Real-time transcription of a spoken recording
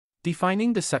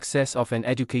Defining the success of an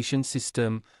education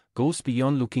system goes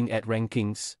beyond looking at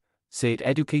rankings, said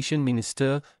Education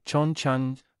Minister Chun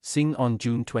Sing on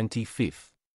June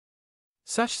 25.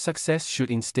 Such success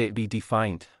should instead be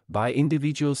defined by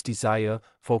individuals' desire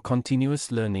for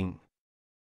continuous learning,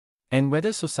 and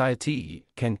whether society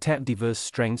can tap diverse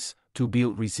strengths to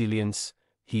build resilience,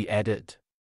 he added.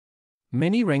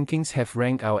 Many rankings have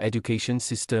ranked our education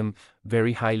system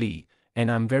very highly,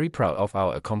 and I'm very proud of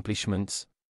our accomplishments,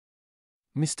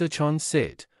 Mr. Chun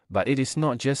said, but it is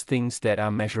not just things that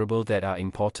are measurable that are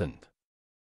important.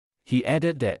 He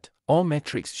added that all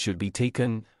metrics should be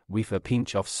taken with a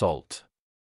pinch of salt.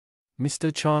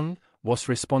 Mr. Chun was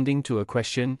responding to a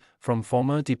question from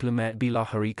former diplomat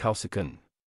Bilahari Kausikan,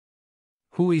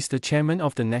 who is the chairman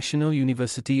of the National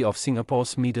University of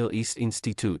Singapore's Middle East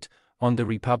Institute, on the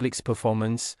Republic's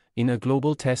performance in a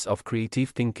global test of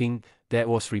creative thinking that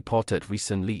was reported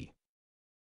recently.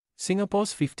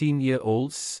 Singapore's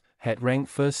 15-year-olds had ranked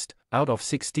first out of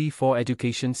 64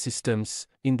 education systems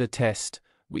in the test,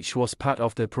 which was part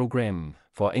of the Programme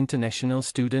for International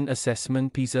Student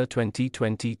Assessment PISA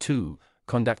 2022,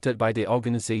 conducted by the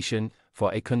Organisation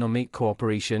for Economic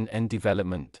Cooperation and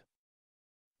Development.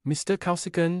 Mr.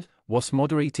 Kausikan was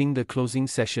moderating the closing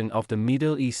session of the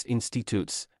Middle East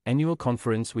Institute's annual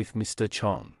conference with Mr.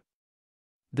 Chun.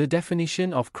 The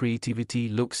definition of creativity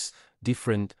looks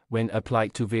different when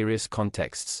applied to various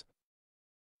contexts,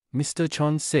 Mr.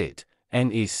 Chun said,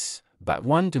 and is but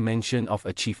one dimension of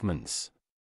achievements.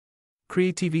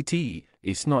 Creativity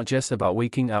is not just about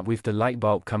waking up with the light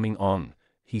bulb coming on,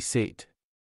 he said.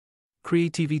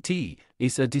 Creativity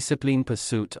is a disciplined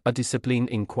pursuit, a disciplined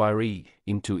inquiry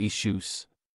into issues,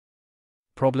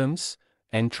 problems,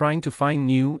 and trying to find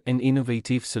new and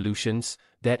innovative solutions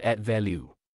that add value.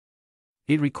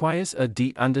 It requires a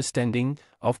deep understanding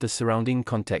of the surrounding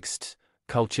context,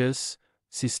 cultures,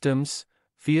 systems,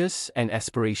 fears and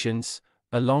aspirations,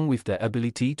 along with the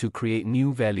ability to create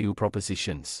new value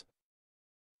propositions,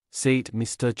 said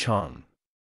Mr. Chun.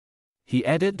 He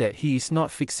added that he is not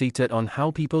fixated on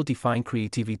how people define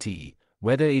creativity,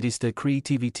 whether it is the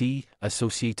creativity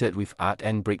associated with art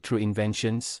and breakthrough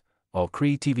inventions, or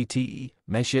creativity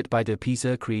measured by the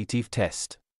PISA creative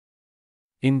test,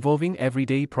 involving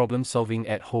everyday problem-solving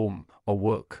at home or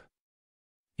work.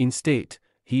 Instead,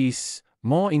 he is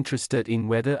more interested in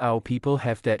whether our people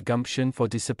have that gumption for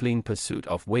disciplined pursuit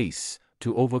of ways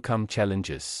to overcome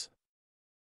challenges.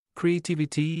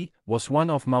 Creativity was one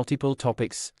of multiple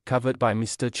topics covered by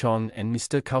Mr. Chun and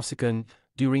Mr. Kausikan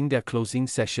during their closing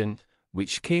session,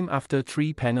 which came after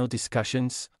 3 panel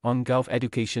discussions on Gulf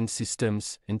education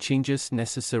systems and changes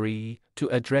necessary to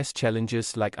address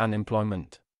challenges like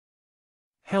unemployment.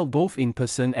 Held both in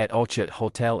person at Orchard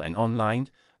Hotel and online,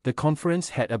 the conference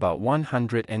had about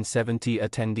 170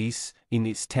 attendees in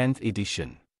its 10th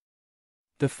edition.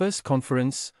 The first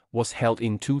conference was held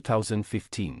in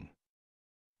 2015.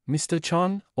 Mr.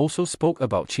 Chun also spoke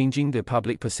about changing the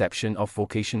public perception of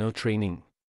vocational training.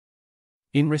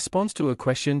 In response to a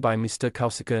question by Mr.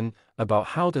 Kausikan about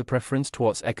how the preference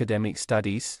towards academic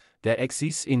studies that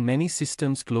exists in many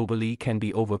systems globally can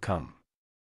be overcome.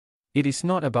 It is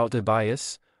not about the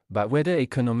bias, but whether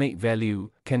economic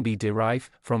value can be derived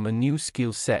from a new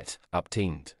skill set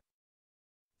obtained,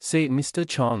 said Mr.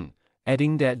 Chun,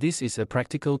 adding that this is a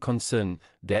practical concern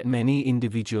that many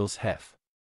individuals have.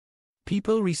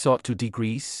 People resort to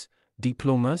degrees,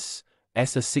 diplomas,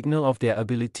 as a signal of their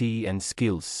ability and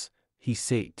skills, he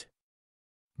said.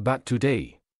 But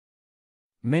today,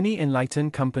 many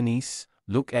enlightened companies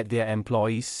look at their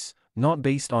employees not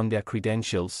based on their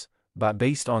credentials, but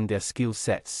based on their skill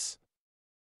sets.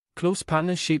 Close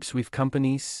partnerships with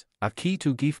companies are key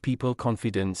to give people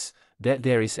confidence that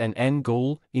there is an end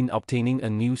goal in obtaining a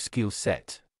new skill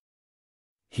set,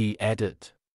 he added.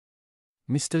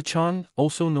 Mr. Chun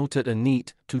also noted a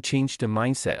need to change the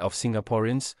mindset of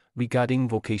Singaporeans regarding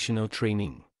vocational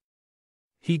training.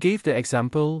 He gave the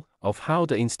example of how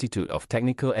the Institute of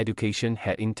Technical Education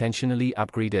had intentionally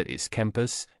upgraded its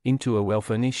campus into a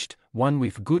well-furnished one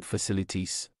with good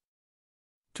facilities,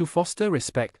 to foster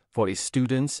respect for its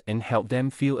students and help them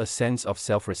feel a sense of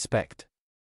self-respect.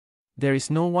 There is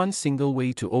no one single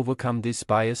way to overcome this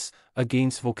bias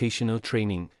against vocational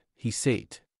training, he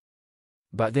said.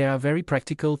 But there are very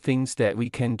practical things that we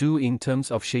can do in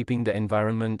terms of shaping the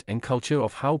environment and culture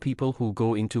of how people who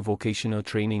go into vocational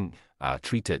training are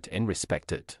treated and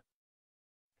respected.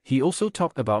 He also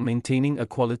talked about maintaining a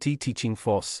quality teaching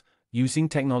force, using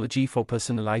technology for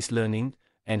personalized learning,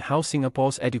 and how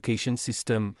Singapore's education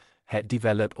system had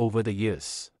developed over the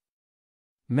years.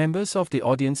 Members of the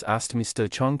audience asked Mr.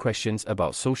 Chun questions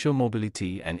about social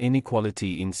mobility and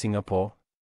inequality in Singapore.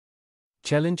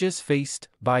 challenges faced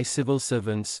by civil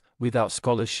servants without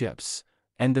scholarships,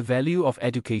 and the value of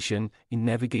education in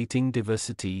navigating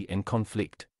diversity and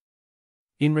conflict.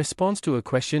 In response to a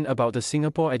question about the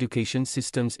Singapore education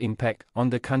system's impact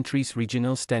on the country's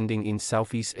regional standing in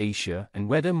Southeast Asia and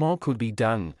whether more could be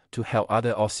done to help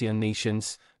other ASEAN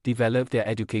nations develop their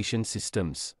education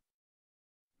systems,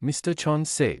 Mr. Chun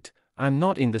said, "I'm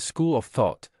not in the school of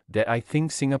thought that I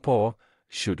think Singapore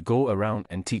should go around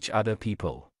and teach other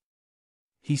people."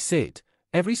 He said,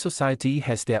 "Every society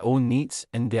has their own needs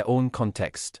and their own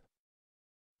context.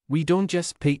 We don't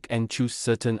just pick and choose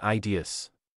certain ideas."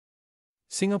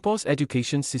 Singapore's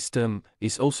education system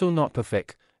is also not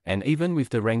perfect, and even with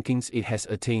the rankings it has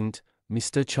attained,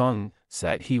 Mr. Chun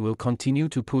said he will continue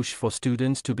to push for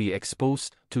students to be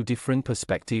exposed to different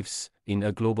perspectives in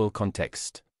a global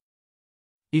context.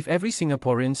 If every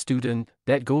Singaporean student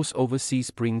that goes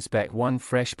overseas brings back one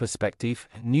fresh perspective,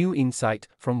 new insight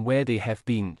from where they have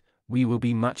been, we will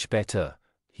be much better,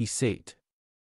 he said.